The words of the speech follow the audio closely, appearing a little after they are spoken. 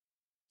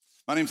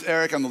My name's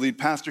Eric. I'm the lead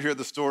pastor here at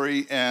The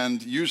Story,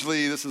 and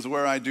usually this is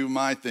where I do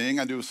my thing.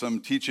 I do some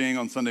teaching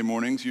on Sunday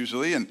mornings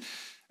usually, and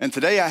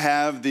today I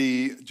have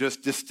the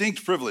just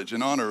distinct privilege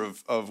and honor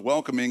of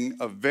welcoming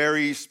a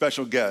very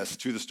special guest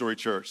to The Story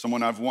Church,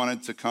 someone I've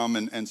wanted to come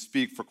and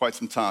speak for quite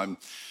some time.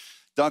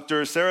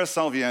 Dr. Sarah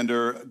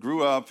Salviander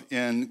grew up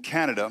in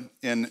Canada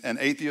in an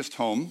atheist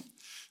home.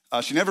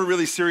 She never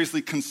really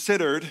seriously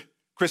considered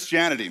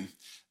Christianity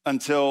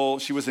until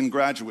she was in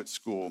graduate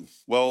school.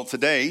 Well,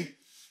 today,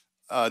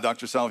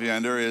 Dr.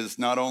 Salviander is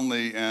not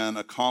only an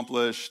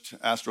accomplished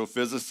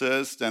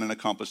astrophysicist and an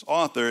accomplished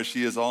author,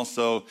 she is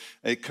also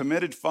a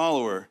committed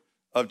follower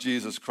of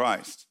Jesus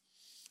Christ.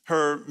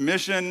 Her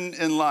mission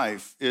in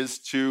life is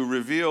to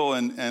reveal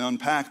and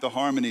unpack the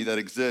harmony that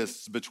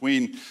exists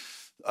between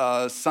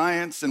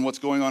science and what's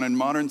going on in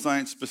modern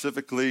science,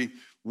 specifically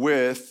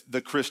with the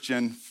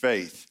Christian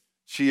faith.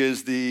 She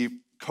is the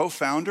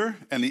co-founder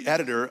and the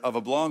editor of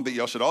a blog that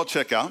y'all should all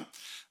check out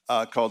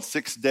called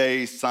 6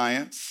 Day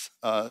Science.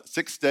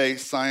 6 Day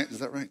Science, is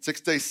that right?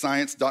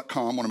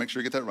 6dayscience.com. I want to make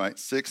sure you get that right.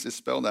 6 is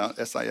spelled out,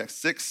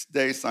 S-I-X,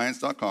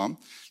 6dayscience.com.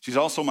 She's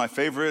also my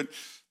favorite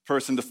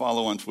person to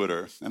follow on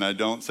Twitter, and I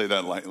don't say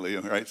that lightly,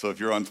 right? So if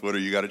you're on Twitter,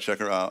 you got to check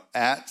her out,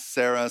 at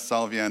Sarah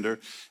Salviander,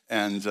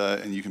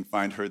 and you can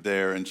find her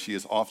there. And she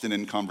is often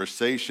in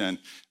conversation,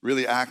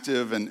 really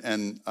active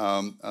and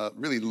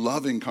really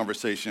loving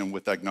conversation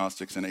with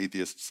agnostics and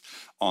atheists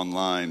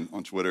online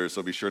on Twitter.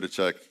 So be sure to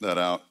check that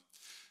out.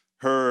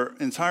 Her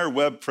entire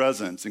web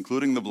presence,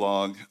 including the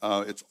blog,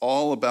 it's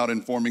all about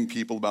informing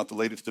people about the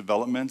latest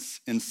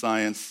developments in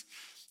science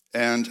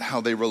and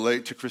how they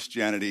relate to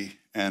Christianity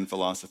and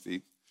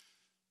philosophy.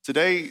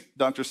 Today,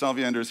 Dr.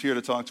 Salviander is here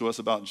to talk to us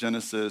about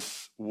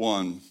Genesis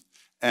 1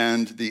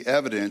 and the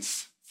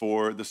evidence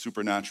for the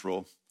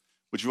supernatural.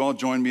 Would you all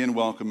join me in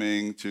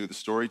welcoming to the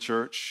Story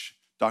Church,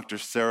 Dr.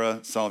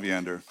 Sarah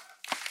Salviander.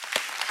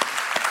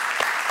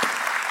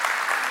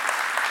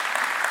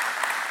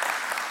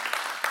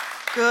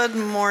 Good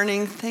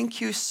morning. Thank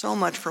you so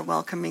much for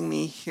welcoming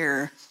me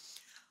here.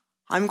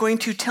 I'm going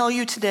to tell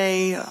you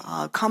today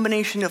a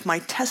combination of my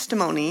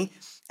testimony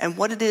and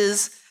what it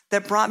is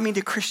that brought me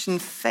to Christian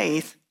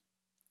faith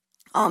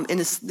in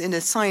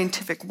a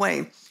scientific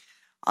way.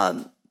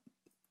 I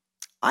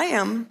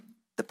am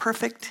the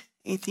perfect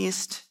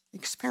atheist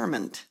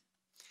experiment.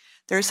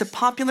 There's a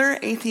popular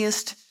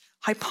atheist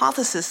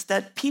hypothesis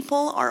that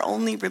people are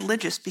only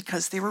religious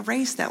because they were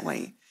raised that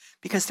way,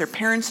 because their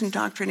parents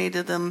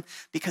indoctrinated them,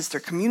 because their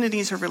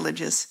communities are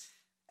religious,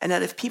 and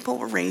that if people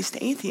were raised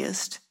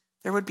atheist,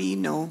 there would be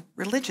no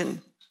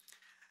religion.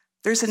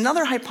 There's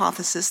another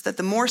hypothesis that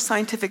the more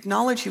scientific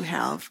knowledge you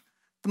have,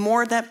 the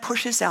more that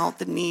pushes out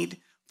the need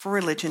for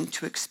religion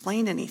to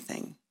explain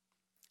anything.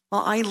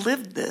 Well, I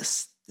lived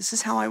this. This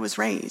is how I was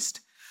raised.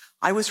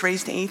 I was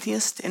raised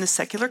atheist in a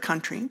secular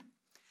country.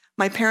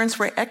 My parents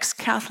were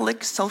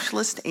ex-Catholic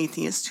socialist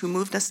atheists who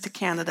moved us to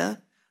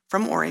Canada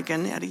from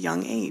Oregon at a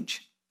young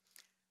age.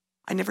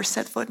 I never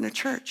set foot in a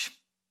church.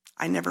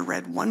 I never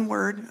read one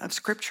word of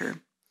scripture.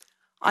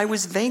 I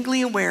was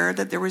vaguely aware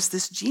that there was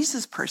this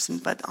Jesus person,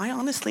 but I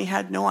honestly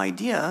had no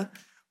idea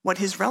what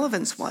his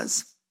relevance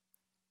was.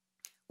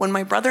 When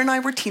my brother and I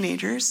were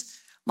teenagers,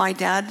 my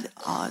dad,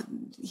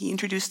 he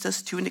introduced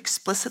us to an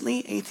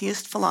explicitly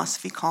atheist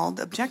philosophy called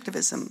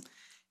objectivism,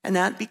 and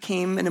that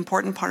became an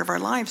important part of our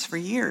lives for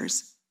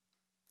years.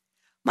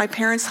 My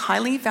parents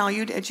highly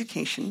valued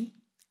education,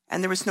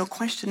 and there was no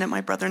question that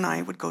my brother and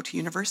I would go to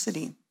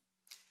university.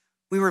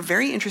 We were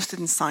very interested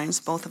in science,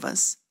 both of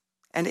us,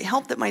 and it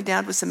helped that my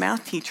dad was a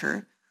math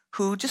teacher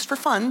who, just for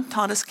fun,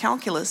 taught us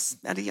calculus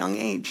at a young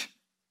age.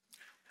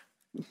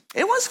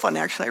 It was fun,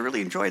 actually. I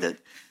really enjoyed it.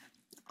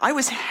 I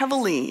was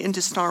heavily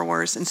into Star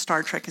Wars and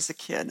Star Trek as a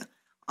kid.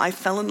 I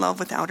fell in love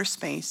with outer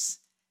space,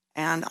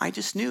 and I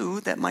just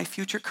knew that my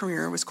future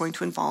career was going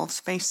to involve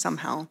space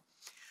somehow.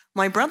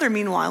 My brother,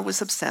 meanwhile,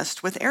 was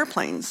obsessed with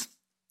airplanes.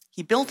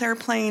 He built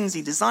airplanes,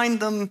 he designed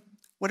them,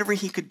 whatever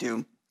he could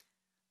do.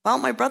 Well,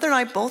 my brother and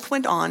I both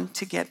went on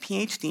to get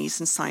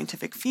PhDs in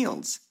scientific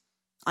fields.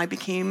 I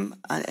became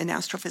an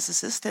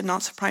astrophysicist, and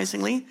not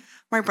surprisingly,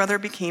 my brother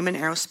became an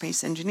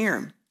aerospace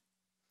engineer.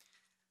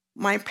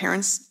 My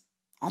parents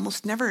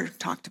almost never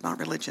talked about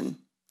religion.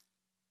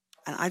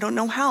 And I don't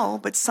know how,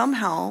 but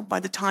somehow, by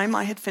the time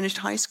I had finished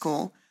high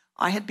school,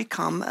 I had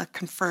become a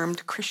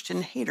confirmed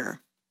Christian hater.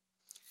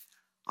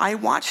 I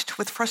watched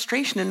with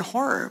frustration and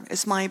horror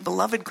as my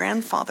beloved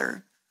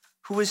grandfather,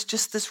 who was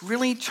just this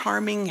really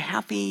charming,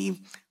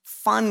 happy,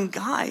 fun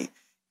guy,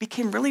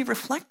 became really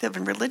reflective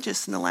and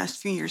religious in the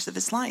last few years of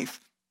his life.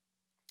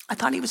 I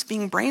thought he was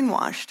being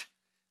brainwashed.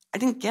 I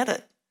didn't get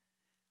it.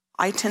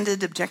 I attended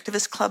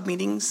objectivist club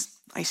meetings.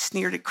 I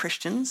sneered at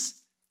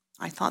Christians.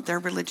 I thought their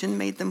religion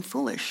made them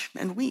foolish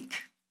and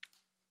weak.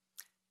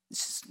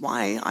 This is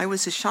why I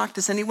was as shocked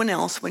as anyone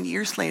else when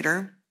years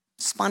later,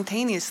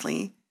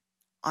 spontaneously,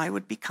 I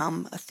would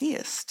become a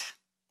theist.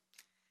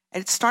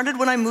 And it started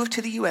when I moved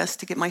to the US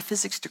to get my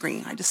physics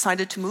degree. I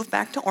decided to move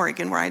back to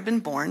Oregon, where I'd been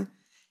born,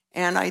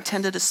 and I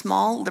attended a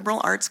small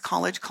liberal arts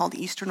college called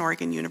Eastern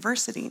Oregon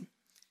University.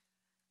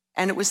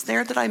 And it was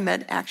there that I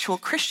met actual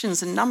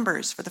Christians in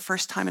numbers for the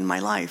first time in my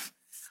life.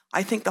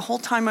 I think the whole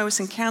time I was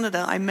in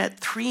Canada, I met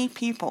 3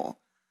 people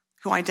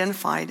who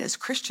identified as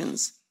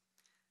Christians.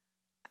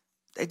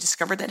 I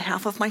discovered that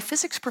half of my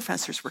physics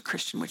professors were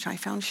Christian, which I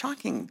found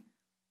shocking.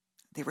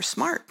 They were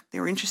smart. They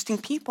were interesting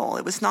people.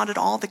 It was not at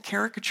all the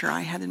caricature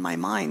I had in my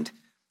mind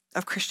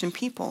of Christian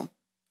people.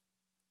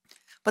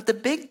 But the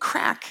big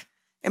crack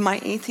in my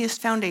atheist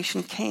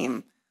foundation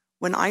came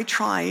when I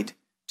tried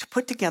to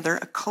put together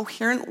a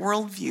coherent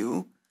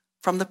worldview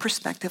from the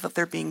perspective of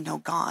there being no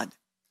God,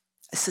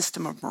 a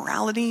system of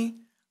morality,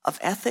 of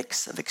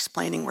ethics, of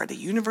explaining where the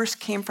universe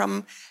came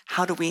from,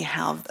 how do we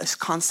have this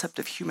concept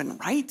of human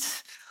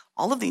rights,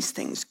 all of these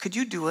things. Could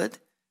you do it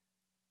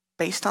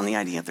based on the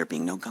idea of there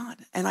being no God?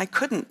 And I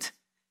couldn't.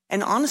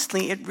 And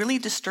honestly, it really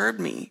disturbed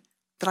me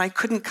that I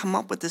couldn't come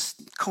up with this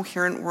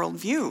coherent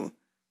worldview.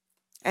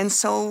 And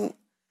so,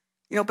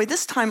 by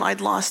this time I'd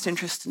lost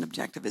interest in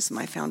objectivism.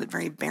 I found it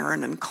very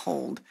barren and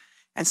cold.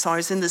 And so I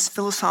was in this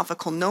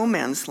philosophical no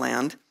man's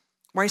land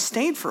where I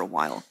stayed for a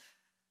while.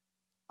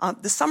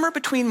 The summer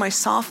between my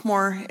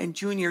sophomore and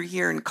junior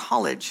year in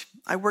college,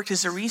 I worked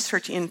as a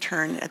research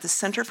intern at the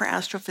Center for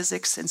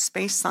Astrophysics and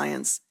Space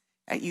Science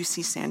at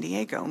UC San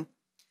Diego.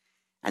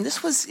 And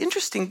this was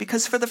interesting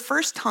because for the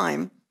first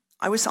time,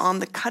 I was on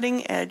the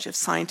cutting edge of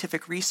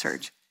scientific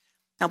research.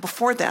 Now,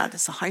 before that,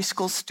 as a high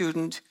school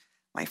student,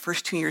 my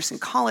first 2 years in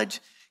college,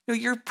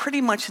 you're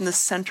pretty much in the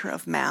center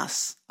of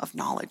mass of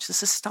knowledge.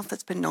 This is stuff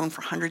that's been known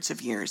for hundreds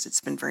of years. It's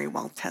been very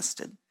well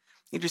tested.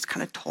 You're just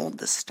kind of told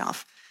this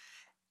stuff.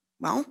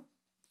 Well,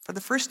 for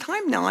the first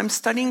time now, I'm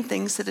studying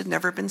things that had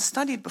never been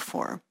studied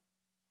before.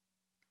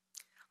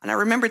 And I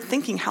remembered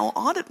thinking how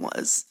odd it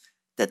was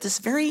that this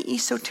very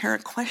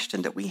esoteric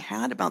question that we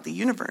had about the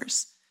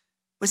universe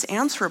was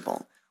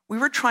answerable. We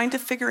were trying to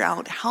figure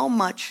out how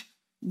much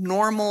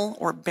normal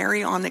or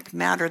baryonic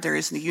matter there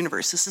is in the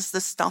universe. This is the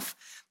stuff,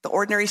 the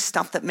ordinary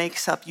stuff that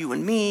makes up you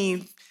and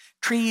me,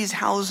 trees,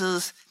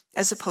 houses,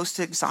 as opposed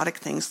to exotic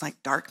things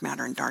like dark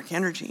matter and dark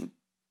energy.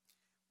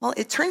 Well,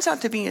 it turns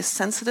out to be a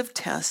sensitive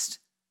test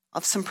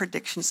of some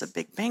predictions of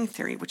Big Bang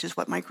Theory, which is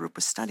what my group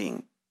was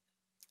studying.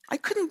 I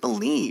couldn't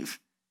believe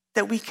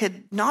that we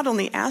could not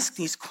only ask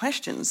these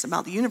questions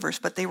about the universe,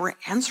 but they were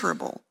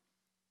answerable.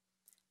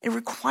 It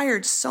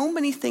required so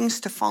many things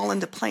to fall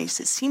into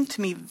place. It seemed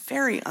to me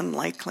very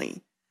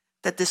unlikely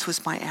that this was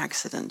by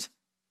accident.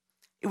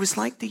 It was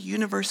like the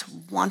universe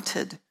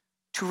wanted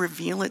to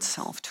reveal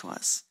itself to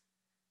us.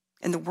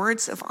 In the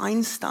words of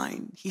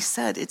Einstein, he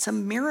said, it's a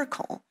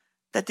miracle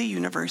that the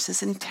universe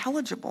is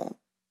intelligible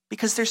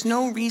because there's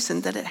no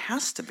reason that it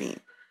has to be.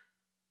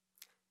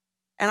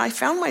 And I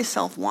found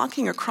myself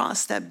walking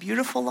across that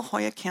beautiful La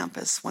Jolla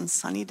campus one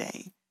sunny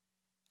day,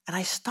 and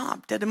I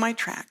stopped dead in my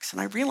tracks,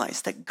 and I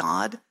realized that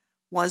God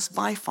was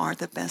by far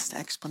the best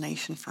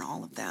explanation for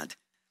all of that.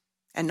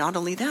 And not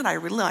only that, I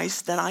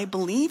realized that I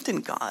believed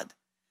in God.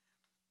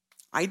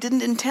 I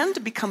didn't intend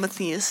to become a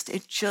theist,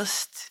 it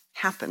just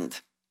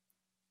happened.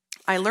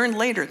 I learned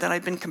later that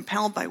I'd been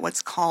compelled by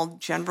what's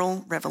called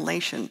general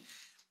revelation,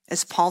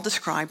 as Paul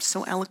described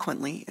so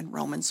eloquently in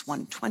Romans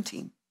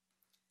 1:20.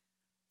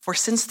 For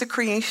since the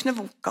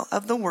creation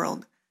of the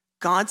world,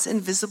 God's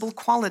invisible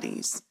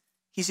qualities,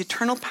 his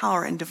eternal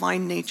power and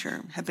divine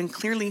nature have been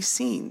clearly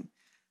seen,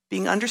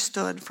 being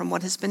understood from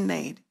what has been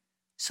made,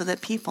 so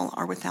that people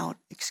are without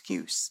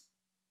excuse.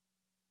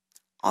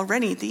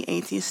 Already the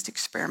atheist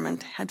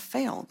experiment had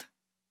failed.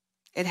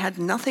 It had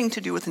nothing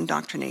to do with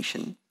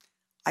indoctrination.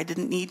 I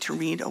didn't need to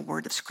read a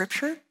word of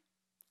scripture.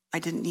 I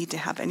didn't need to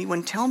have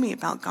anyone tell me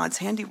about God's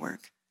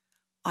handiwork.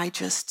 I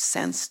just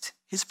sensed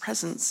his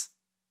presence.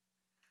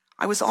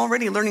 I was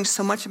already learning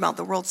so much about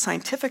the world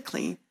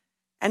scientifically,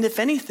 and if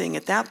anything,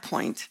 at that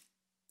point,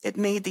 it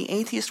made the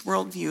atheist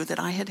worldview that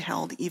I had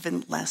held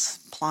even less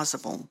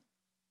plausible.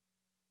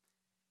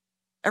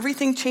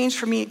 Everything changed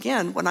for me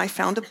again when I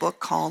found a book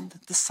called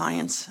The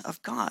Science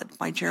of God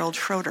by Gerald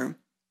Schroeder.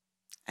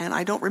 And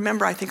I don't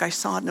remember, I think I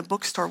saw it in a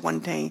bookstore one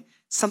day.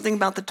 Something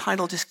about the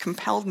title just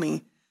compelled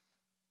me.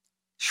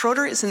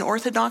 Schroeder is an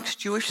Orthodox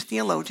Jewish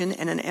theologian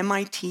and an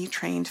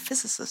MIT-trained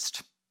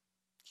physicist.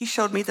 He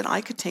showed me that I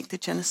could take the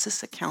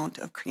Genesis account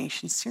of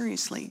creation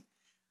seriously.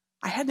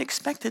 I hadn't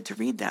expected to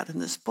read that in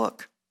this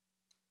book.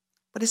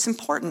 But it's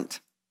important.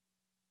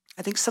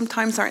 I think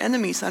sometimes our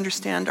enemies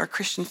understand our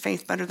Christian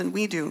faith better than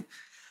we do.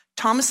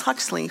 Thomas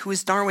Huxley, who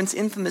is Darwin's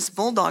infamous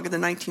bulldog of the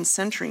 19th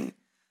century,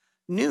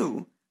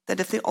 knew that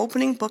if the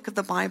opening book of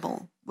the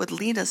Bible would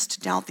lead us to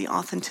doubt the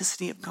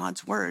authenticity of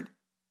God's word,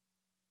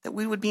 that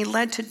we would be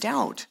led to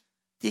doubt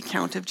the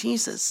account of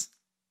Jesus.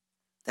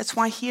 That's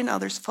why he and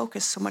others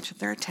focus so much of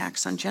their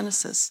attacks on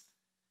Genesis,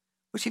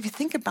 which if you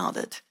think about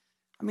it,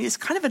 it's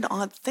kind of an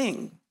odd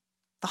thing.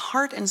 The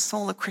heart and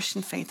soul of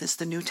Christian faith is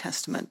the New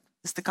Testament,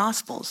 is the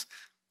Gospels.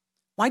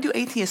 Why do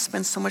atheists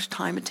spend so much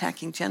time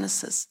attacking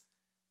Genesis?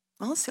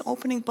 Well, it's the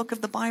opening book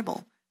of the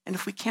Bible. And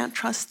if we can't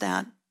trust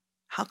that,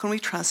 how can we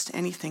trust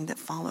anything that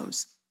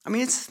follows?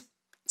 It's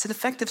an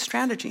effective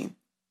strategy.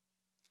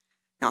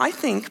 Now, I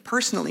think,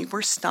 personally,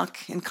 we're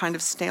stuck in kind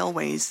of stale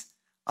ways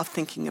of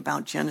thinking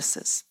about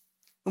Genesis.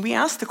 And we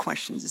ask the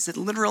questions, is it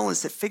literal?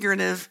 Is it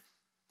figurative?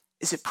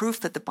 Is it proof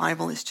that the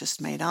Bible is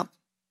just made up?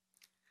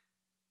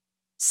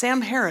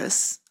 Sam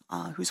Harris,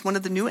 who's one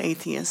of the new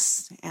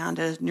atheists and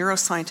a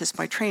neuroscientist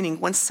by training,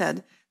 once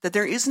said that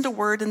there isn't a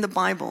word in the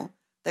Bible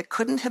that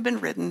couldn't have been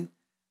written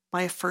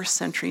by a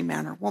first-century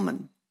man or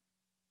woman.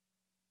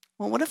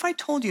 Well, what if I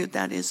told you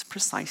that is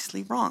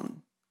precisely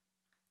wrong?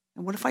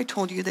 And what if I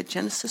told you that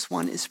Genesis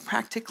 1 is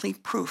practically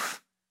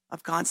proof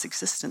of God's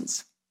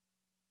existence?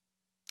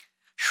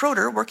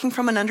 Schroeder, working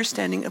from an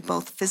understanding of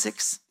both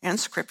physics and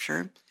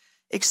scripture,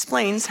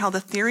 explains how the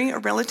theory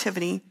of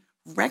relativity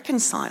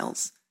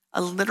reconciles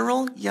a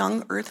literal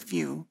young Earth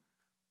view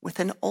with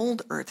an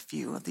old Earth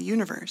view of the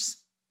universe.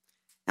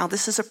 Now,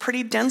 this is a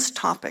pretty dense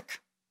topic,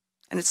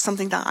 and it's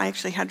something that I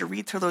actually had to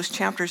read through those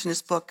chapters in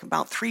his book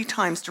about 3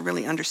 times to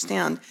really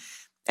understand.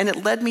 And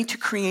it led me to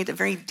create a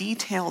very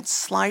detailed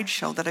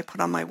slideshow that I put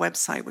on my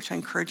website, which I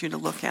encourage you to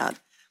look at.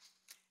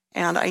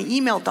 And I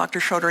emailed Dr.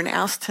 Schroeder and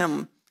asked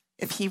him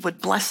if he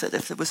would bless it,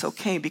 if it was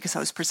okay, because I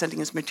was presenting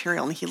his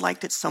material. And he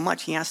liked it so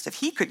much, he asked if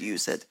he could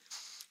use it.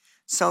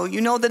 So you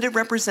know that it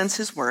represents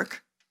his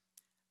work.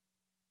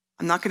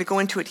 I'm not going to go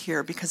into it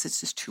here because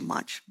it's just too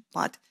much.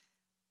 But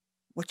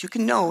what you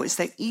can know is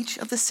that each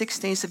of the 6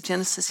 days of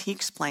Genesis, he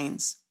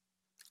explains,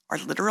 are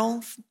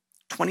literal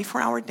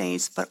 24-hour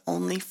days, but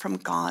only from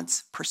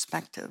God's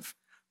perspective,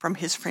 from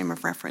his frame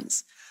of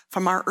reference.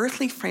 From our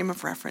earthly frame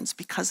of reference,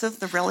 because of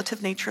the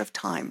relative nature of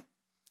time,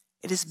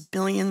 it is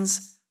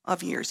billions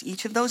of years.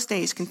 Each of those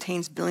days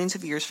contains billions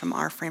of years from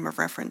our frame of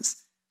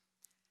reference.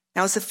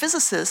 Now, as a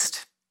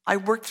physicist, I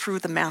worked through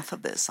the math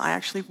of this. I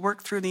actually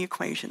worked through the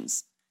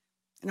equations.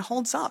 And it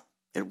holds up.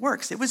 It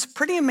works. It was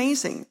pretty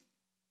amazing.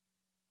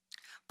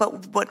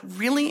 But what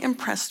really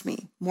impressed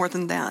me more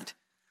than that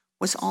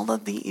was all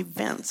of the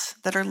events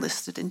that are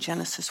listed in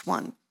Genesis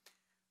 1.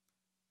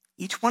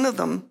 Each one of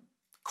them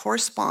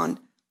correspond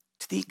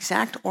to the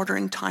exact order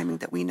and timing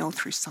that we know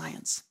through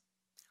science.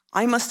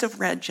 I must have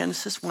read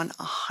Genesis 1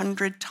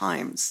 100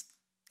 times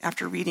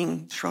after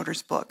reading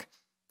Schroeder's book.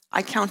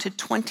 I counted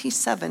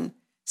 27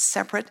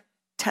 separate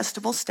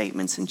testable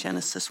statements in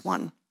Genesis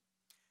 1.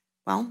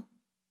 Well,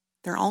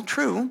 they're all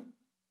true,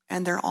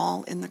 and they're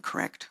all in the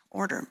correct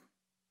order.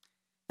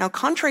 Now,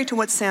 contrary to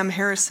what Sam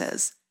Harris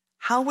says,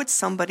 how would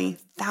somebody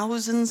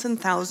thousands and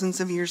thousands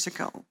of years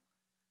ago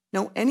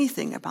know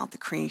anything about the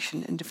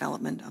creation and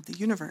development of the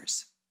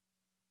universe?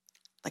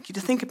 I'd like you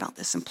to think about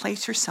this and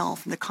place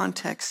yourself in the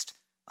context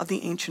of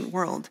the ancient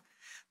world.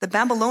 The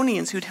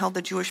Babylonians, who'd held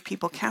the Jewish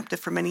people captive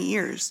for many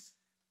years,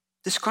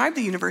 described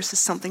the universe as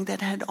something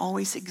that had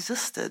always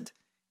existed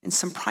in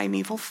some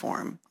primeval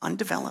form,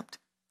 undeveloped,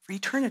 for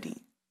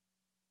eternity.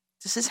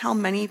 This is how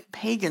many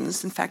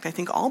pagans, in fact, I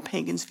think all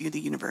pagans view the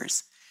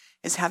universe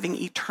as having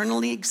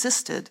eternally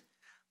existed,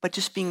 but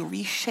just being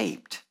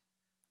reshaped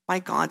by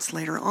gods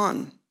later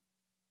on.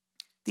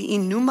 The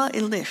Enuma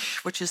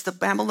Elish, which is the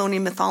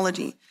Babylonian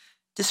mythology,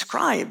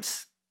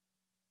 describes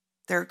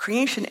their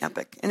creation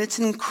epic, and it's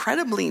an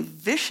incredibly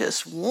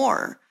vicious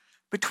war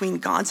between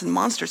gods and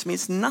monsters. I mean,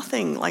 it's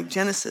nothing like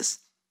Genesis.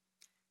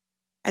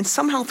 And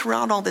somehow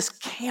throughout all this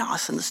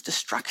chaos and this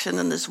destruction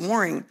and this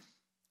warring,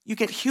 you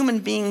get human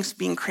beings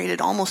being created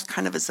almost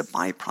kind of as a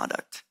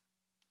byproduct.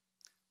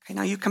 Okay,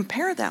 now you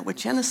compare that with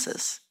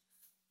Genesis,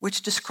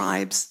 which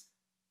describes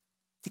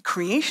the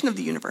creation of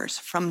the universe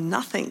from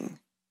nothing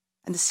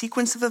and the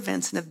sequence of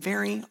events in a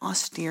very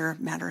austere,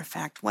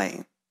 matter-of-fact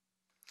way.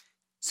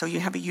 So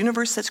you have a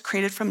universe that's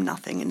created from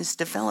nothing and is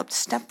developed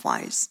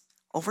stepwise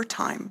over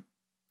time,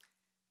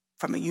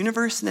 from a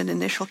universe in an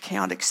initial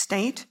chaotic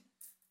state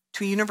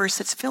to a universe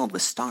that's filled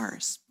with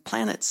stars,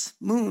 planets,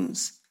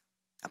 moons,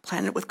 a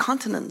planet with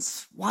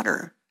continents,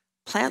 water,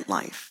 plant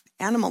life,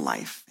 animal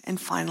life,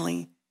 and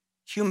finally,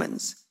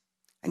 humans.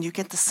 And you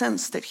get the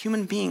sense that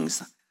human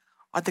beings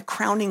are the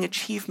crowning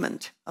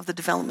achievement of the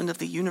development of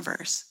the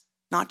universe,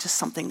 not just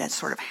something that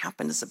sort of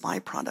happened as a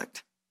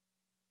byproduct.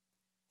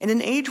 In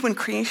an age when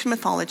creation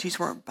mythologies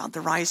were about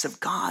the rise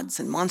of gods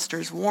and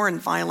monsters, war and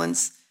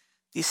violence,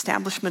 the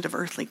establishment of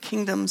earthly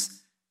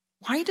kingdoms,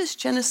 why does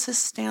Genesis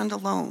stand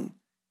alone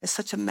as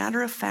such a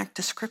matter-of-fact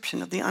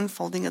description of the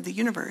unfolding of the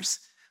universe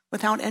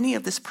without any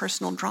of this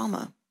personal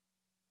drama?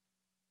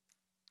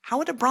 How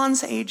would a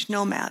Bronze Age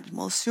nomad,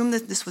 we'll assume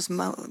that this was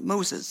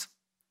Moses,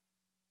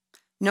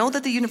 know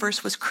that the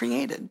universe was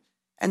created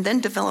and then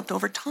developed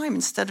over time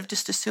instead of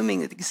just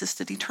assuming it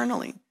existed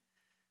eternally?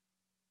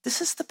 This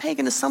is the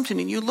pagan assumption.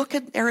 And you look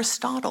at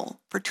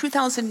Aristotle. For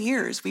 2,000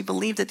 years, we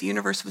believed that the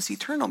universe was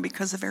eternal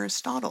because of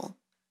Aristotle.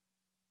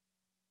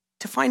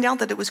 To find out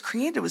that it was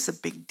created was a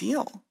big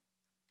deal.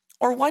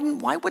 Or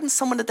why wouldn't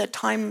someone at that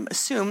time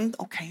assume,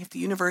 okay, if the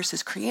universe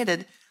is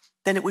created,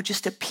 then it would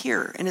just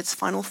appear in its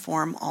final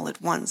form all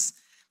at once?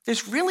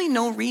 There's really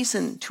no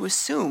reason to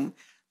assume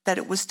that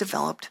it was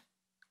developed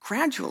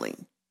gradually.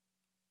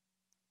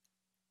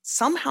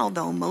 Somehow,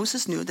 though,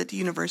 Moses knew that the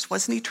universe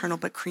wasn't eternal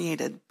but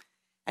created,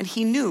 and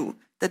he knew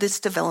that its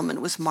development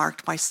was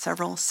marked by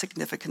several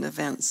significant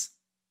events.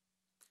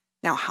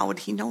 Now, how would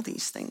he know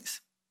these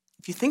things?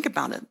 If you think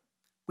about it,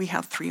 we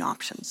have three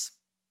options.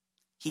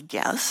 He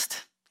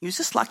guessed. He was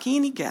just lucky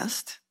and he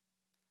guessed.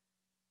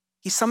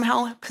 He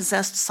somehow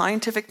possessed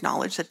scientific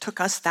knowledge that took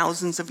us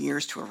thousands of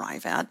years to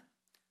arrive at,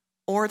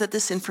 or that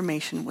this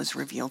information was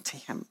revealed to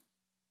him.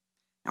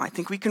 Now, I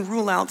think we can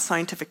rule out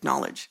scientific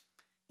knowledge.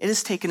 It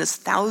has taken us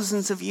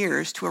thousands of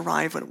years to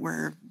arrive at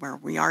where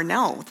we are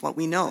now with what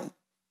we know.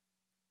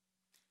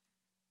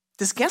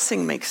 Does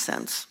guessing make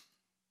sense?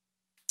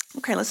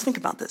 Okay, let's think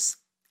about this.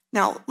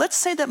 Now, let's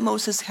say that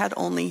Moses had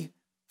only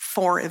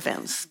 4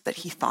 events that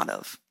he thought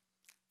of.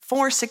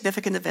 4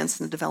 significant events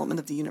in the development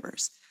of the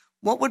universe.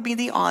 What would be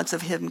the odds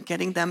of him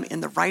getting them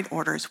in the right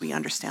order as we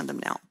understand them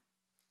now?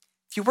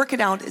 If you work it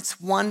out,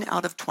 it's 1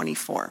 out of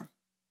 24.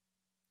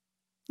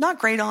 Not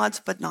great odds,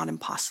 but not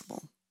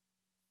impossible.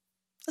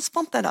 Let's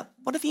bump that up.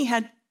 What if he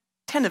had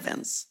 10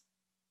 events?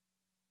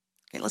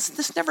 Okay, let's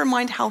just never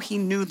mind how he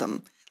knew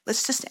them.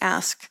 Let's just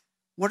ask,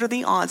 what are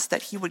the odds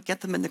that he would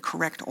get them in the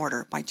correct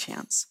order by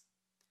chance?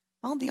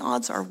 Well, the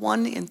odds are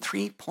 1 in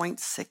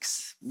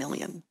 3.6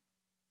 million.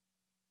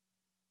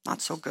 Not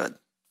so good.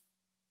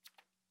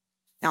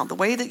 Now, the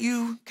way that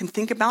you can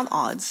think about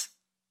odds,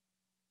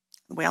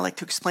 the way I like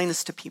to explain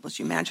this to people is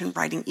you imagine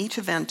writing each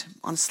event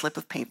on a slip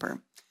of paper.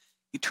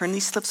 You turn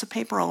these slips of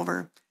paper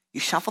over, you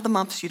shuffle them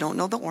up so you don't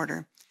know the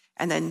order,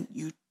 and then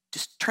you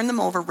just turn them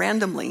over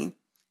randomly,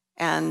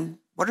 and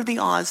what are the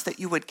odds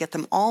that you would get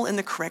them all in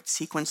the correct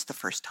sequence the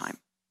first time?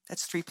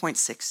 That's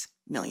 3.6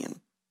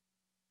 million.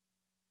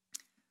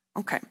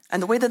 Okay,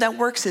 and the way that that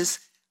works is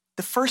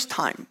the first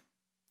time,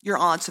 your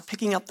odds of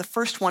picking up the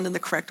first one in the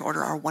correct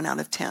order are 1 out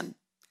of 10.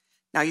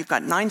 Now you've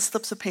got 9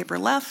 slips of paper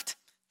left.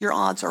 Your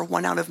odds are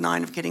 1 out of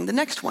 9 of getting the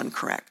next one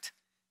correct,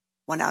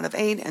 1 out of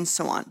 8, and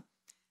so on.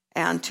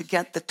 And to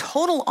get the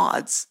total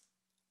odds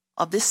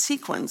of this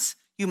sequence,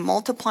 you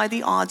multiply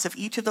the odds of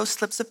each of those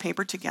slips of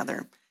paper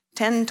together,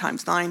 10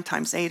 times 9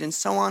 times 8, and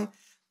so on.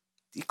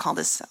 You call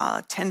this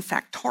 10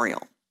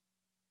 factorial.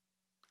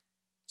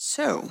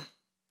 So,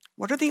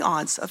 what are the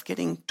odds of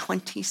getting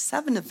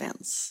 27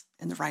 events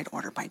in the right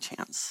order by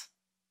chance?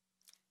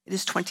 It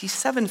is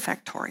 27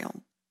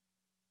 factorial.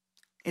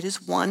 It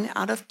is 1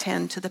 out of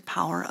 10 to the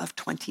power of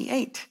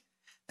 28.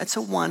 That's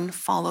a 1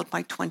 followed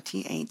by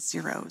 28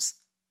 zeros.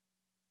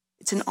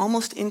 It's an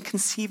almost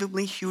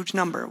inconceivably huge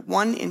number,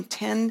 1 in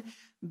 10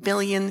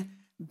 billion,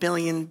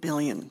 billion,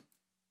 billion.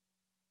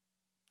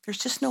 There's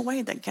just no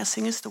way that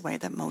guessing is the way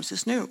that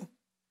Moses knew.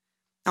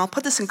 Now, I'll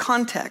put this in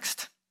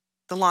context.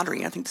 The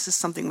lottery, I think this is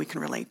something we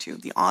can relate to.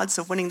 The odds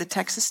of winning the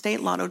Texas State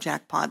Lotto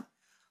jackpot,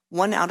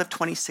 1 out of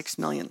 26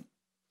 million.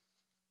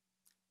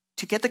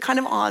 To get the kind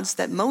of odds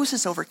that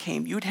Moses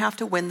overcame, you'd have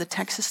to win the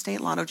Texas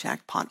State Lotto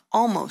jackpot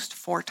almost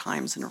 4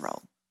 times in a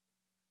row.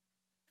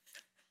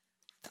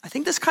 I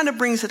think this kind of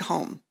brings it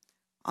home.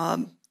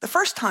 The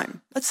first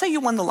time, let's say you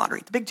won the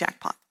lottery, the big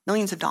jackpot,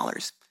 millions of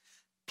dollars.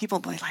 People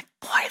would be like,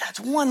 boy, that's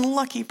one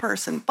lucky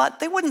person. But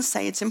they wouldn't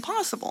say it's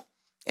impossible.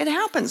 It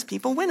happens.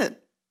 People win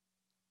it.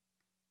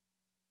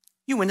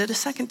 You win it a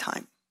second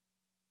time.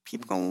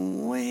 People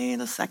go, wait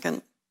a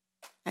second.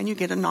 And you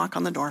get a knock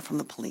on the door from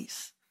the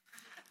police.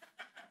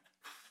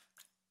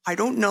 I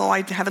don't know,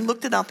 I haven't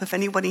looked it up if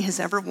anybody has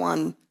ever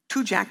won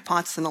 2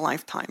 jackpots in a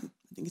lifetime.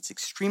 I think it's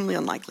extremely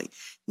unlikely.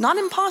 Not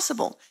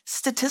impossible.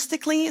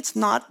 Statistically, it's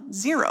not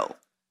 0.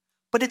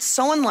 But it's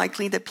so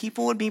unlikely that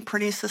people would be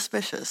pretty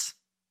suspicious.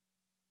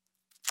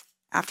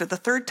 After the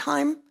 3rd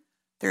time,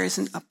 there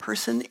isn't a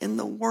person in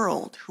the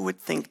world who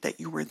would think that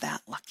you were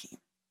that lucky.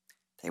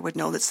 They would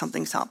know that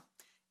something's up.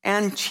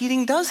 And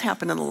cheating does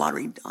happen in the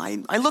lottery.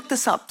 I looked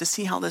this up to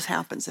see how this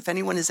happens, if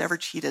anyone has ever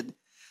cheated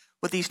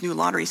with these new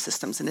lottery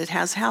systems, and it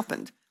has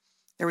happened.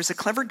 There was a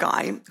clever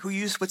guy who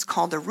used what's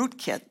called a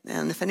rootkit,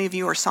 and if any of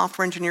you are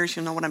software engineers,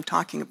 you'll know what I'm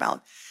talking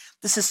about.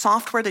 This is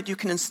software that you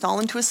can install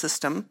into a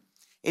system.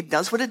 It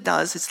does what it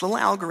does, it's a little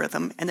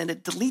algorithm, and then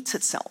it deletes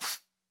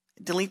itself.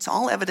 It deletes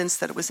all evidence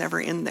that it was ever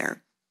in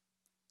there.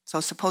 So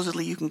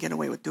supposedly you can get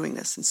away with doing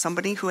this, and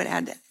somebody who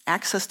had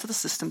access to the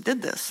system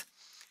did this.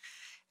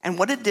 And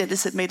what it did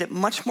is it made it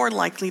much more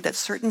likely that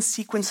certain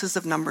sequences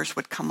of numbers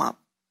would come up.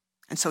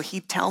 And so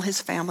he'd tell his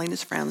family and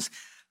his friends,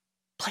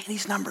 play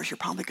these numbers, you're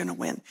probably going to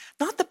win.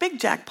 Not the big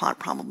jackpot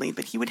probably,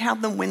 but he would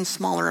have them win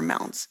smaller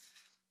amounts.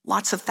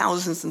 Lots of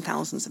thousands and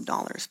thousands of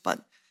dollars.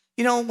 But,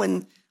 you know,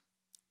 when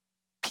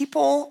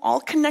people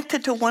all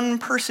connected to one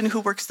person who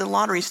works the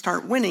lottery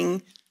start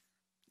winning,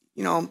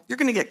 you know, you're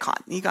going to get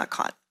caught. And he got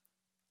caught.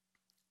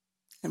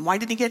 And why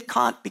did he get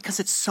caught?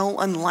 Because it's so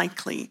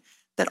unlikely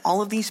that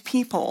all of these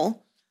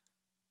people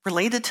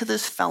related to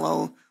this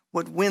fellow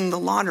would win the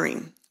lottery.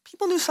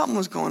 People knew something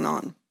was going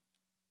on.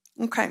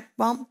 Okay,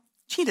 well,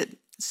 cheated.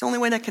 It's the only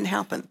way that can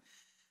happen.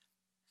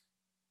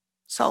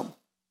 So,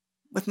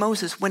 with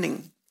Moses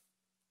winning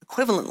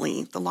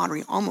equivalently the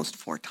lottery almost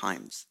 4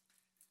 times,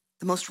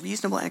 the most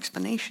reasonable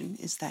explanation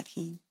is that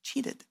he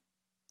cheated.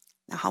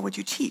 Now, how would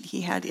you cheat?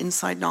 He had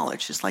inside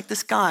knowledge, just like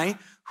this guy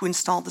who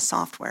installed the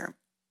software.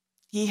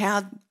 He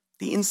had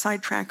the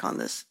inside track on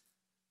this.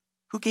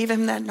 Who gave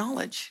him that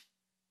knowledge?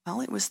 Well,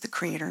 it was the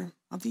creator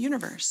of the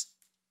universe.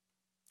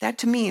 That,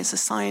 to me, as a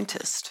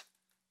scientist,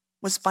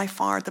 was by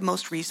far the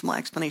most reasonable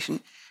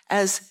explanation.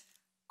 As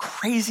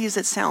crazy as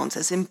it sounds,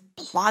 as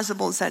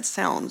implausible as that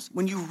sounds,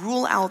 when you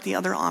rule out the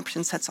other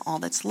options, that's all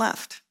that's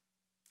left.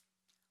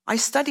 I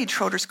studied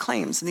Schroeder's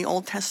claims in the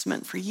Old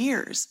Testament for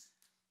years.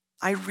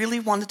 I really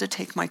wanted to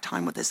take my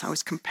time with this. I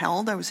was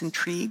compelled, I was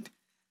intrigued.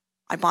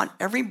 I bought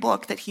every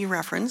book that he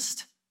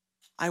referenced.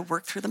 I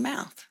worked through the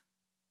math.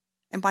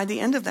 And by the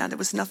end of that, it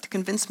was enough to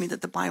convince me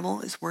that the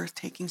Bible is worth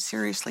taking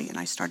seriously, and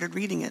I started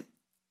reading it.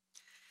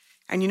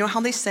 And you know how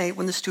they say,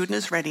 when the student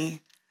is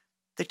ready,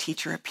 the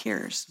teacher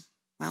appears.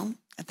 Well,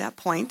 at that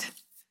point,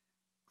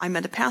 I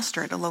met a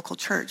pastor at a local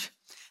church.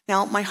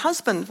 Now, my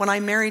husband, when I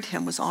married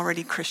him, was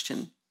already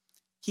Christian.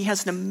 He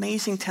has an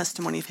amazing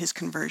testimony of his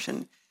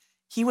conversion.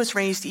 He was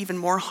raised even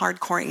more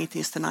hardcore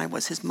atheist than I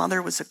was. His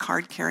mother was a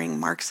card-carrying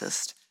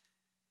Marxist.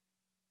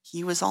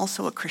 He was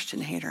also a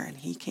Christian hater, and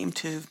he came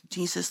to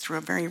Jesus through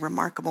a very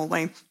remarkable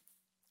way.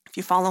 If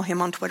you follow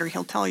him on Twitter,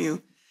 he'll tell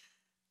you.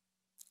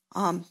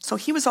 So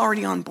he was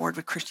already on board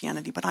with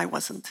Christianity, but I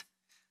wasn't.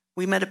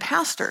 We met a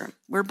pastor.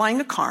 We were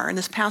buying a car, and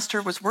this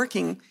pastor was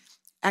working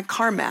at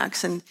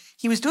CarMax, and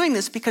he was doing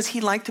this because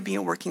he liked to be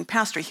a working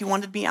pastor. He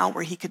wanted to be out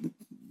where he could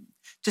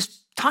just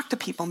talk to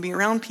people and be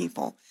around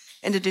people,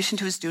 in addition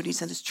to his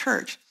duties at his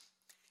church.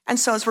 And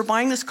so as we're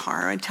buying this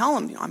car, I tell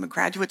him, I'm a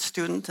graduate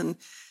student, and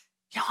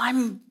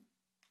I'm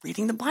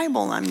reading the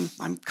Bible.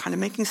 I'm kind of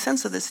making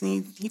sense of this.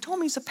 And he told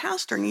me he's a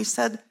pastor, and he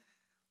said,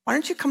 why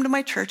don't you come to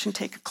my church and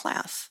take a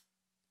class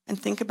and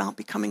think about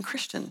becoming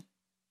Christian?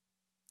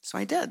 So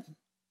I did.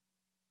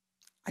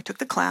 I took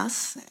the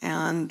class,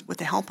 and with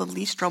the help of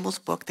Lee Strobel's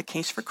book, The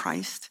Case for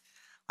Christ,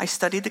 I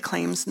studied the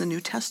claims in the New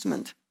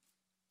Testament.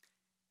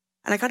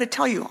 And I got to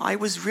tell you, I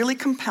was really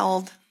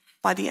compelled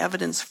by the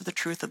evidence for the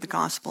truth of the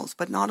Gospels.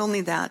 But not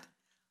only that,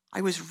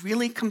 I was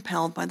really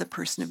compelled by the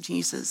person of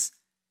Jesus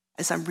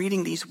as I'm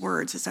reading these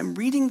words, as I'm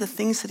reading the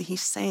things that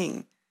he's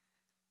saying.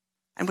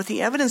 And with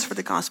the evidence for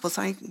the Gospels,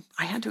 I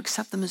had to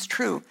accept them as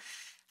true.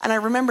 And I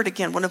remembered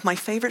again, one of my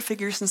favorite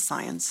figures in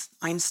science,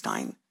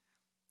 Einstein,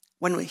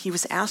 when he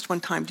was asked one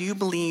time, do you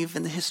believe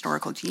in the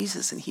historical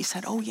Jesus? And he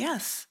said, oh,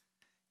 yes.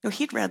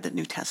 He'd read the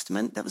New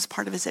Testament. That was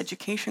part of his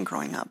education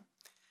growing up.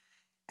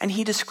 And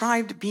he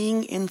described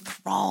being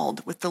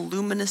enthralled with the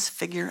luminous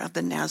figure of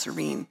the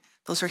Nazarene.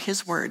 Those are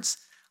his words.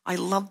 I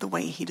love the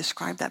way he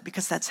described that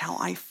because that's how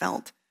I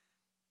felt.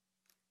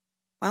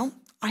 Well,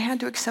 I had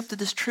to accept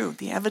it as true.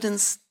 The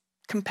evidence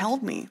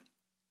compelled me.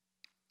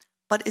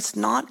 But it's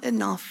not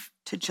enough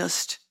to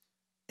just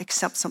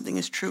accept something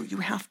as true. You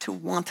have to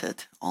want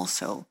it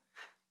also.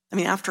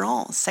 After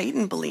all,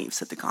 Satan believes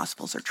that the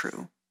Gospels are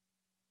true.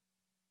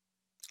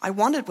 I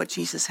wanted what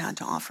Jesus had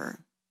to offer: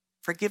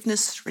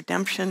 forgiveness,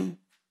 redemption,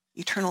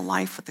 eternal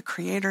life with the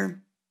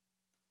Creator.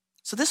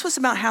 So this was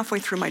about halfway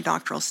through my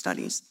doctoral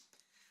studies.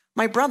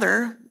 My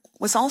brother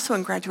was also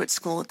in graduate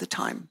school at the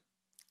time.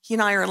 He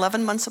and I are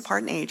 11 months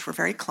apart in age. We're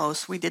very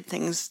close. We did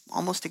things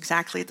almost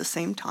exactly at the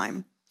same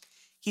time.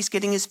 He's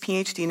getting his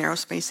PhD in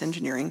aerospace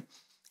engineering.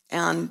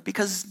 And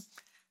because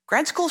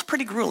grad school is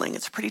pretty grueling,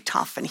 it's pretty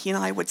tough, and he and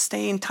I would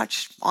stay in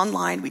touch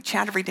online. We'd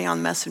chat every day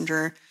on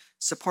Messenger,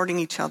 supporting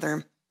each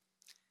other.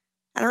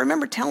 And I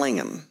remember telling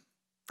him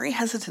very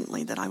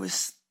hesitantly that I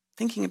was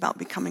thinking about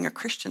becoming a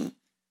Christian.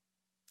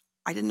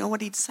 I didn't know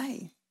what he'd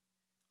say.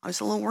 I was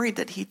a little worried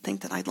that he'd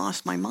think that I'd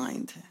lost my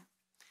mind.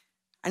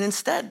 And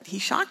instead, he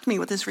shocked me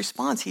with his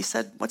response. He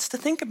said, what's to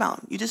think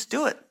about? You just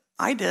do it.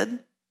 I did.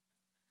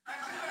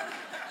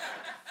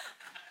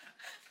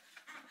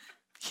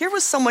 Here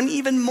was someone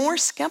even more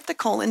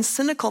skeptical and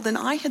cynical than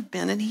I had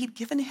been, and he'd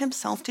given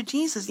himself to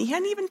Jesus. He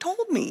hadn't even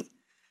told me.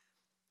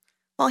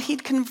 Well,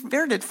 he'd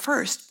converted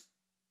first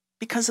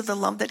because of the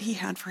love that he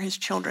had for his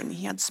children.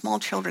 He had small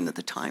children at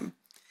the time.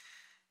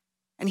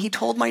 And he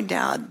told my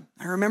dad,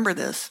 I remember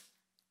this,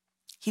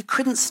 he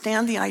couldn't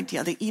stand the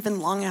idea that even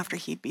long after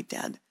he'd be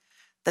dead,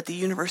 that the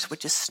universe would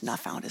just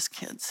snuff out his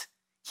kids.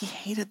 He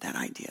hated that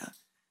idea.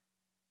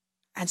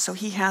 And so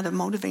he had a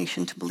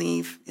motivation to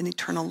believe in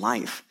eternal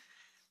life.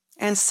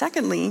 And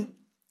secondly,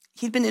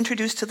 he'd been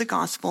introduced to the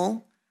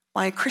gospel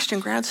by a Christian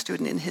grad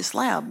student in his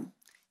lab.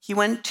 He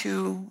went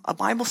to a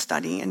Bible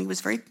study, and he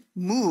was very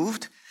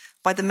moved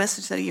by the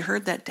message that he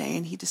heard that day,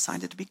 and he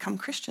decided to become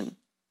Christian.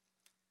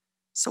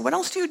 So what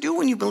else do you do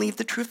when you believe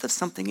the truth of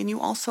something and you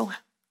also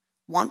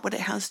want what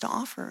it has to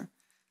offer?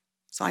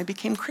 So I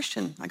became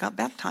Christian. I got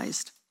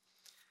baptized.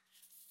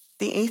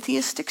 The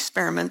atheist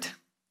experiment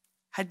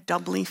had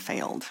doubly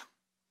failed.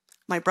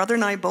 My brother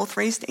and I both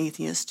raised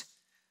atheist.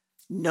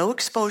 No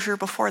exposure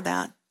before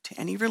that to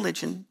any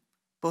religion,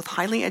 both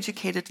highly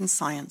educated in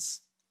science.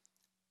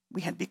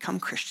 We had become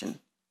Christian.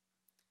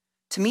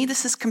 To me,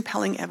 this is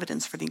compelling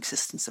evidence for the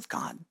existence of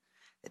God.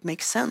 It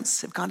makes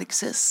sense if God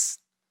exists,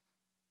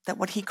 that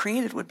what he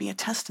created would be a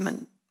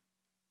testament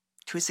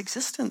to his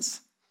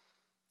existence.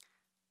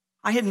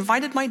 I had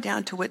invited my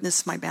dad to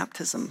witness my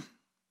baptism.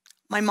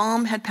 My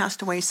mom had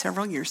passed away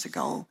several years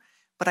ago,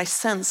 but I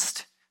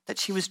sensed that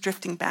she was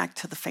drifting back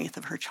to the faith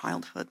of her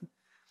childhood.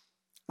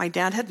 My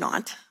dad had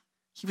not.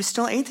 He was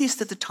still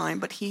atheist at the time,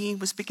 but he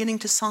was beginning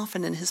to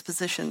soften in his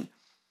position.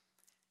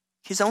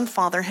 His own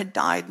father had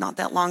died not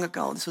that long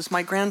ago. This was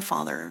my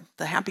grandfather,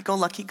 the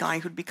happy-go-lucky guy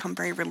who'd become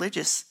very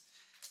religious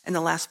in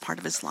the last part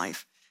of his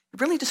life.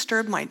 It really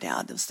disturbed my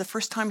dad. It was the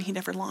first time he'd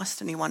ever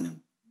lost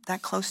anyone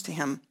that close to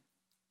him.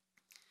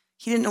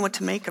 He didn't know what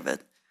to make of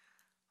it.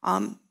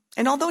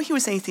 And although he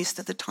was atheist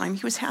at the time,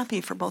 he was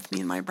happy for both me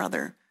and my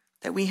brother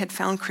that we had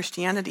found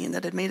Christianity and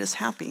that it made us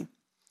happy.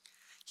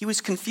 He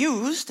was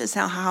confused as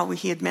to how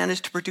he had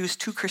managed to produce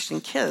 2 Christian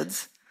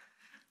kids,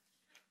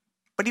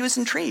 but he was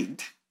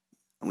intrigued,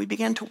 and we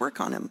began to work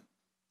on him.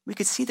 We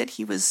could see that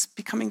he was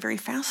becoming very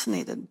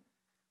fascinated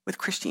with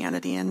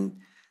Christianity, and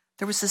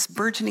there was this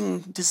burgeoning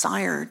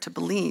desire to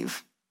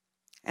believe.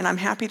 And I'm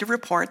happy to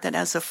report that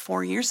as of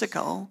 4 years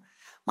ago,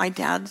 my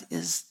dad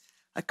is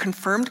a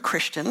confirmed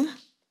Christian,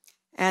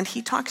 and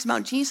he talks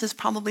about Jesus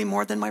probably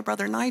more than my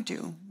brother and I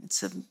do.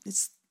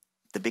 It's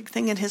the big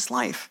thing in his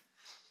life.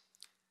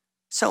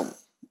 So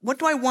what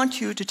do I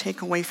want you to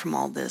take away from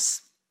all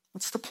this?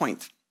 What's the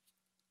point?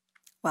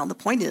 Well, the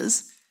point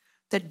is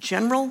that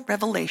general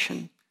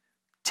revelation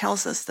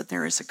tells us that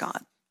there is a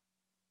God.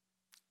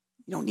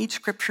 You don't need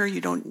scripture. You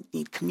don't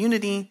need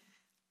community.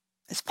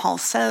 As Paul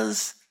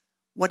says,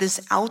 what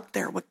is out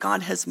there, what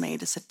God has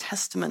made, is a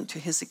testament to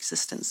his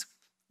existence.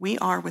 We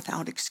are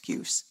without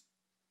excuse.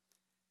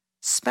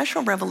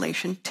 Special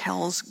revelation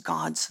tells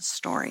God's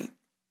story,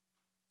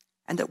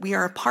 and that we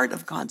are a part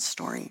of God's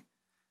story.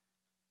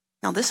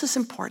 Now, this is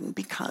important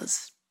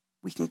because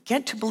we can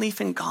get to belief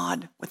in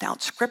God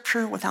without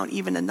scripture, without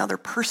even another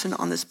person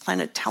on this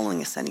planet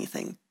telling us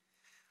anything.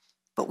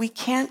 But we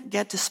can't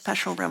get to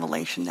special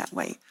revelation that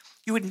way.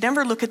 You would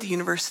never look at the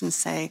universe and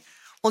say,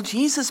 well,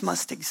 Jesus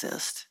must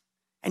exist,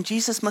 and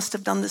Jesus must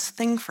have done this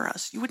thing for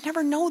us. You would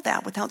never know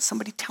that without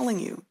somebody telling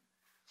you.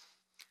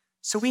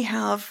 So we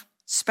have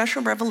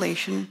special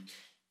revelation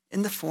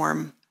in the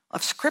form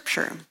of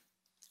scripture.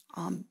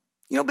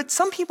 But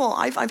some people,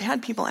 I've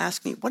had people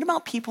ask me, what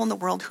about people in the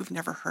world who've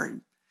never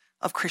heard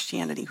of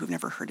Christianity, who've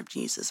never heard of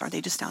Jesus? Are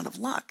they just out of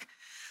luck?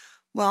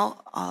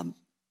 Well,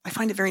 I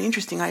find it very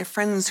interesting. I have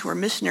friends who are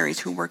missionaries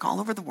who work all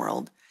over the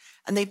world,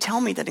 and they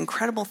tell me that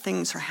incredible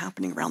things are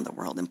happening around the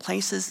world in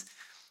places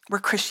where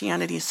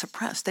Christianity is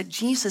suppressed, that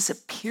Jesus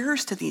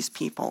appears to these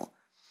people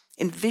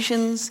in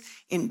visions,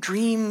 in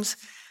dreams.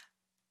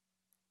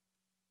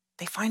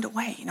 They find a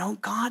way,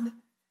 God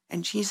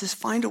and Jesus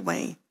find a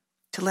way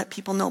to let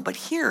people know. But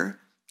here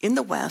in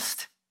the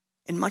West,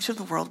 in much of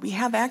the world, we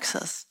have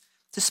access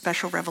to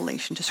special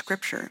revelation, to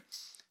scripture,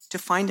 to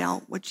find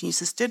out what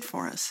Jesus did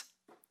for us.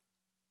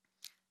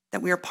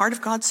 That we are part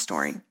of God's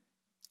story,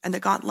 and that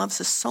God loves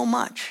us so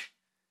much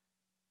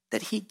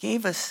that he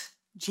gave us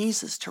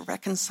Jesus to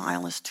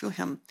reconcile us to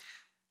him.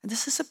 And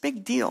this is a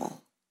big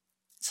deal.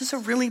 This is a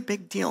really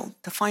big deal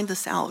to find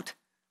this out.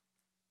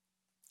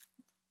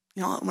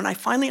 When I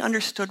finally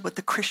understood what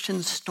the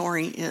Christian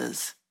story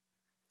is,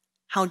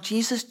 how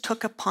Jesus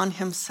took upon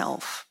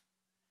himself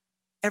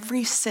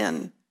every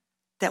sin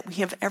that we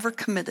have ever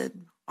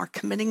committed, are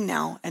committing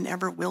now, and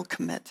ever will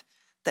commit,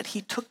 that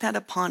he took that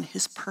upon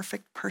his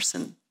perfect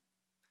person,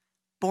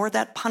 bore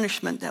that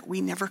punishment that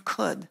we never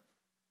could,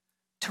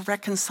 to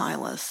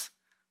reconcile us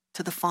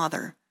to the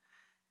Father.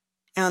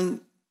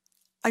 And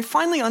I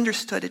finally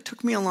understood, it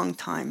took me a long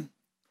time,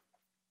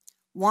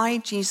 why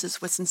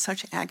Jesus was in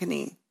such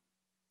agony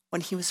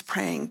when he was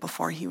praying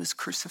before he was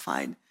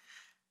crucified.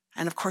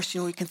 And of course,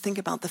 we can think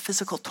about the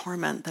physical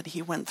torment that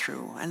he went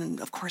through. And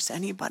of course,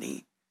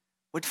 anybody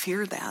would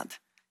fear that.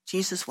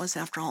 Jesus was,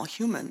 after all,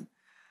 human.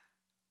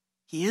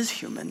 He is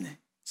human.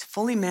 He's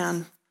fully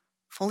man,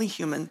 fully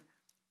human.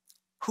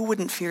 Who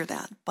wouldn't fear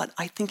that? But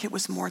I think it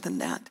was more than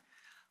that.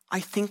 I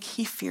think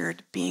he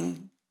feared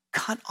being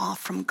cut off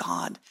from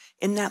God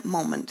in that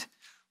moment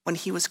when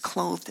he was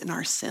clothed in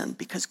our sin,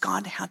 because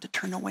God had to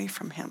turn away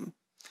from him.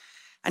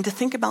 And to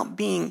think about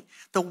being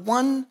the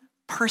one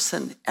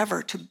person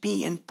ever to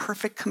be in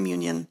perfect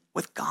communion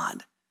with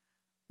God.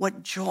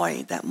 What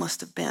joy that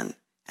must have been.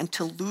 And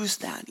to lose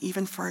that,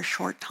 even for a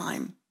short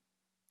time,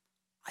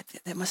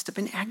 that must have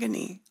been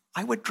agony.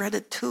 I would dread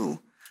it too.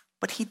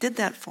 But he did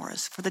that for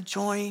us, for the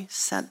joy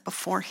set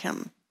before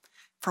him,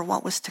 for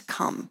what was to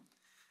come.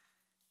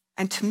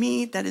 And to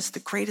me, that is the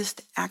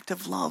greatest act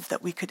of love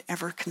that we could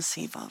ever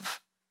conceive of.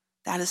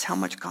 That is how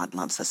much God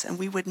loves us. And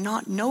we would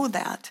not know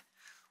that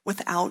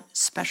without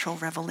special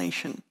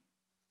revelation.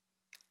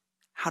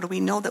 How do we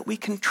know that we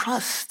can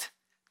trust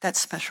that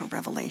special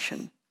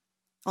revelation?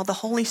 Well, the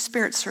Holy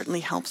Spirit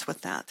certainly helps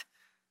with that.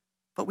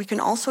 But we can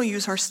also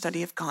use our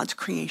study of God's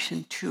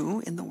creation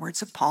to, in the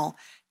words of Paul,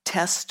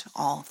 test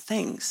all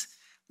things.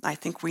 I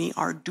think we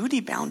are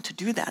duty-bound to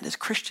do that as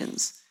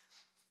Christians.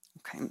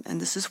 Okay, and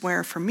this is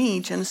where, for me,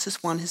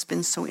 Genesis 1 has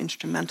been so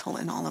instrumental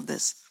in all of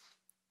this.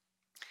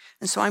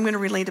 And so I'm going to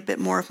relate a bit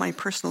more of my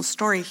personal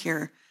story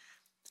here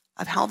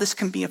of how this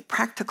can be of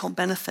practical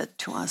benefit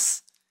to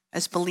us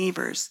as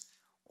believers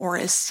or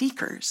as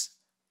seekers.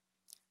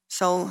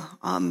 So,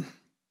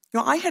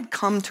 I had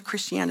come to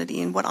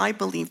Christianity in what I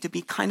believed to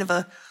be kind of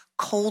a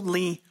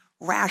coldly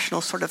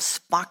rational, sort of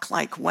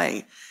Spock-like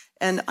way.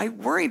 And I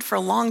worried for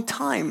a long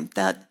time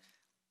that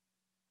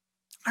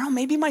I don't know,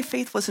 maybe my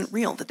faith wasn't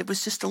real, that it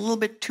was just a little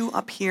bit too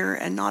up here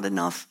and not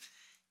enough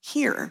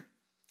here.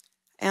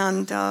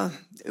 And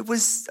it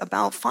was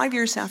about 5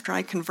 years after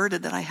I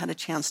converted that I had a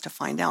chance to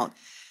find out.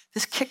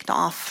 This kicked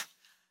off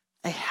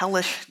a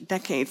hellish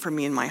decade for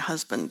me and my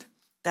husband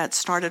that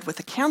started with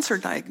a cancer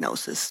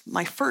diagnosis,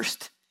 my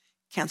first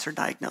cancer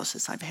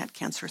diagnosis. I've had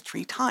cancer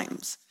 3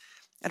 times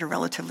at a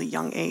relatively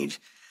young age.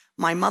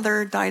 My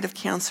mother died of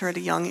cancer at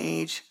a young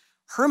age.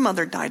 Her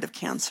mother died of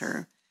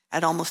cancer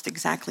at almost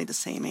exactly the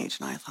same age.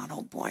 And I thought,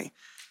 oh boy,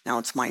 now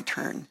it's my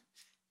turn.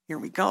 Here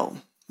we go.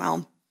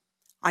 Well,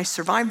 I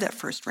survived that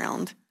first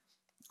round.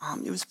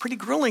 It was pretty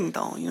grueling,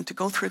 though, to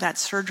go through that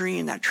surgery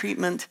and that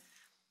treatment.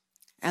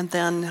 And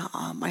then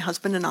my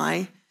husband and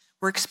I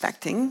were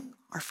expecting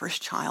our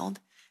first child,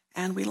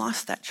 and we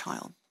lost that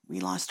child. We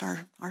lost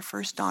our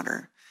first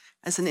daughter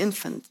as an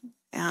infant,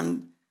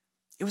 and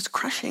it was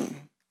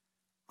crushing.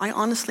 I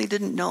honestly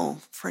didn't know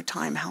for a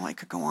time how I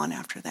could go on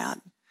after that.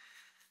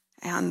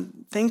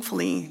 And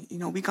thankfully,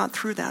 we got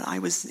through that. I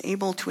was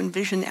able to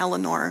envision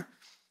Eleanor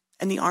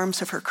in the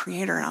arms of her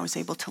creator, and I was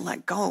able to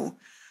let go.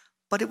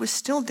 But it was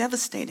still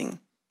devastating.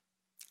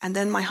 And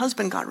then my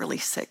husband got really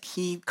sick.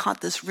 He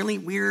caught this really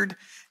weird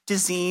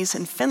disease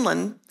in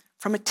Finland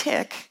from a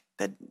tick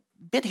that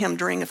bit him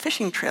during a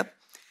fishing trip.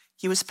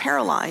 He was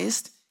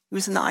paralyzed. He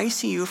was in the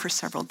ICU for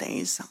several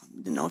days.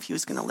 Didn't know if he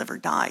was going to live or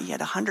die. He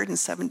had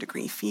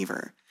 107-degree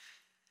fever.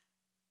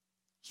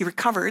 He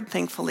recovered,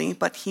 thankfully,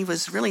 but he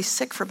was really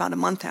sick for about a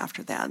month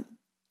after that.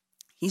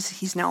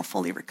 He's now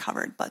fully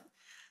recovered, but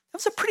that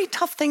was a pretty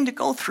tough thing to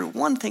go through,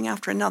 one thing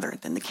after another.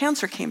 Then the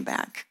cancer came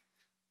back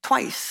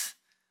twice.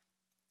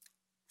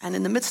 And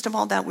in the midst of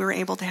all that, we were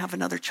able to have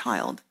another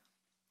child,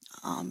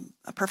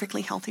 a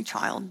perfectly healthy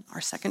child,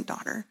 our second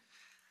daughter.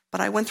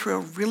 But I went through a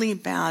really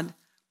bad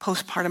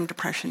postpartum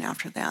depression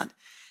after that.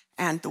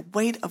 And the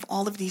weight of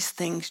all of these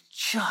things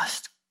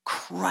just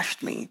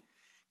crushed me.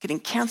 Getting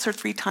cancer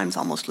 3 times,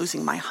 almost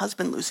losing my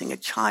husband, losing a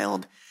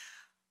child.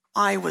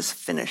 I was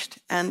finished.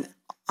 And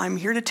I'm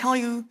here to tell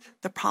you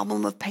the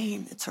problem of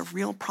pain. It's a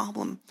real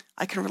problem.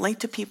 I can relate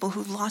to people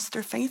who've lost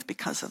their faith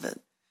because of it.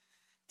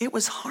 It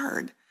was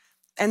hard.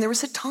 And there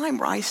was a time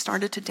where I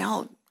started to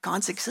doubt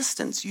God's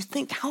existence. You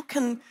think, how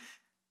can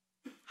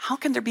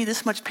there be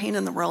this much pain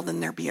in the world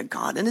and there be a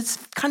God? And it's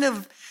kind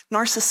of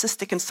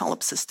narcissistic and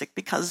solipsistic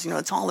because,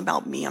 it's all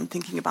about me. I'm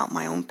thinking about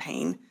my own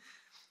pain.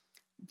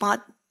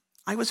 But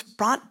I was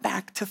brought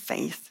back to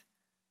faith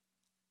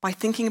by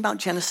thinking about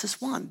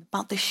Genesis 1,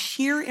 about the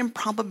sheer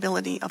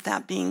improbability of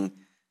that being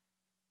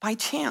by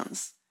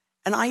chance.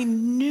 And I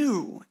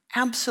knew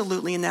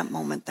absolutely in that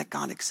moment that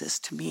God exists.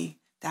 To me,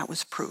 that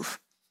was proof.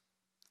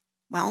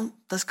 Well,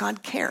 does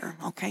God care?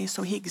 Okay,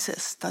 so he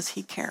exists. Does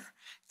he care?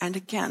 And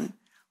again,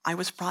 I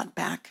was brought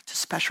back to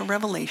special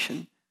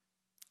revelation,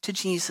 to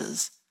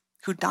Jesus,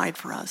 who died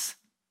for us.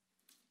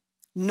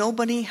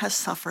 Nobody has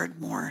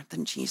suffered more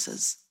than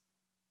Jesus,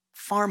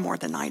 far more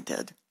than I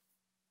did.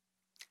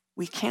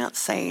 We can't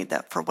say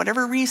that for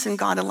whatever reason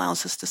God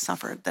allows us to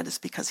suffer, that it's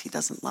because he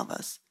doesn't love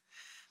us.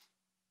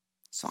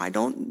 So I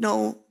don't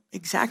know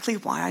exactly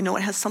why. I know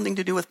it has something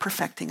to do with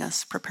perfecting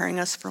us, preparing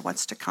us for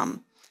what's to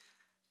come.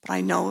 But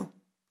I know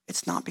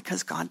it's not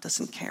because God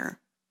doesn't care.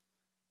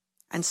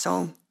 And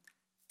so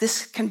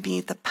this can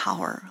be the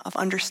power of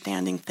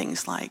understanding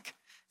things like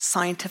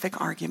scientific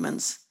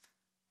arguments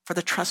for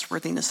the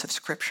trustworthiness of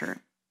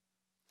Scripture.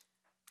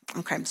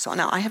 Okay, so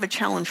now I have a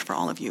challenge for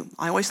all of you.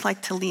 I always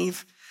like to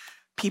leave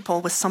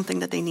people with something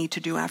that they need to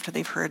do after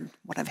they've heard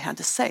what I've had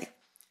to say.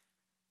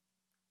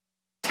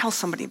 Tell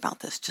somebody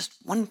about this, just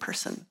one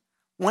person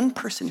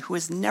who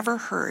has never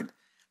heard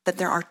that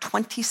there are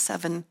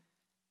 27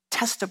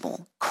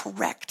 testable,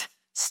 correct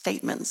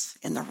statements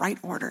in the right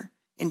order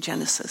in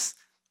Genesis,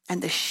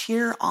 and the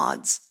sheer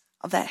odds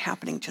of that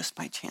happening just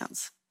by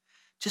chance.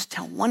 Just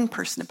tell one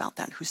person about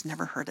that who's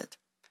never heard it.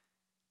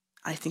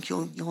 I think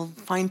you'll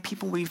find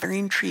people will be very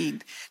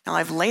intrigued. Now,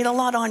 I've laid a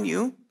lot on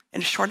you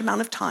in a short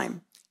amount of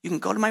time. You can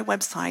go to my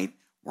website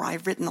where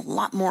I've written a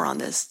lot more on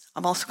this.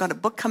 I've also got a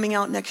book coming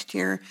out next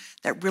year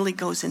that really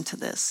goes into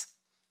this.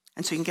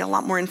 And so you can get a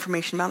lot more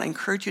information about it. I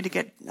encourage you to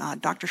get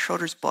Dr.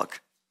 Schroeder's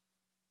book.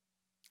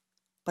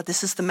 But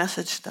this is the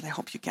message that I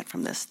hope you get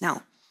from this.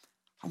 Now,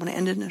 I want to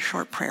end it in a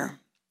short prayer.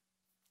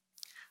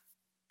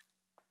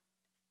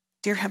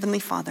 Dear Heavenly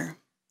Father,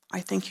 I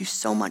thank you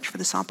so much for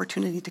this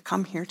opportunity to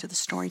come here to the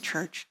Story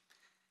Church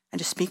and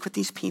to speak with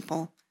these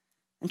people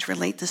and to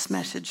relate this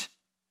message.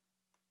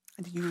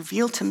 And you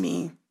reveal to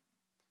me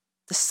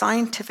the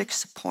scientific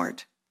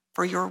support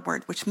for your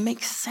word, which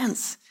makes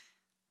sense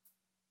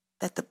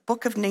that the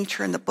book of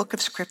nature and the book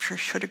of Scripture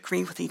should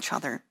agree with each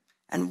other,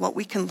 and what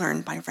we can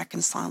learn by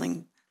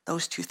reconciling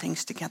those two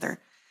things together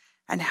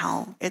and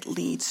how it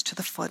leads to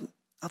the foot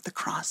of the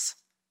cross.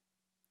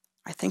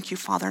 I thank you,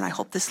 Father, and I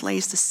hope this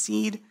lays the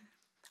seed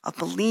of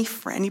belief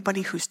for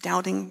anybody who's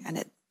doubting, and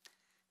it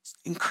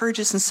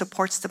encourages and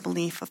supports the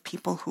belief of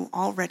people who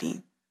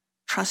already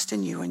trust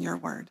in you and your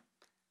word.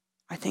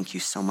 I thank you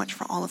so much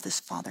for all of this,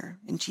 Father.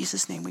 In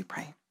Jesus' name we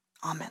pray.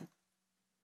 Amen.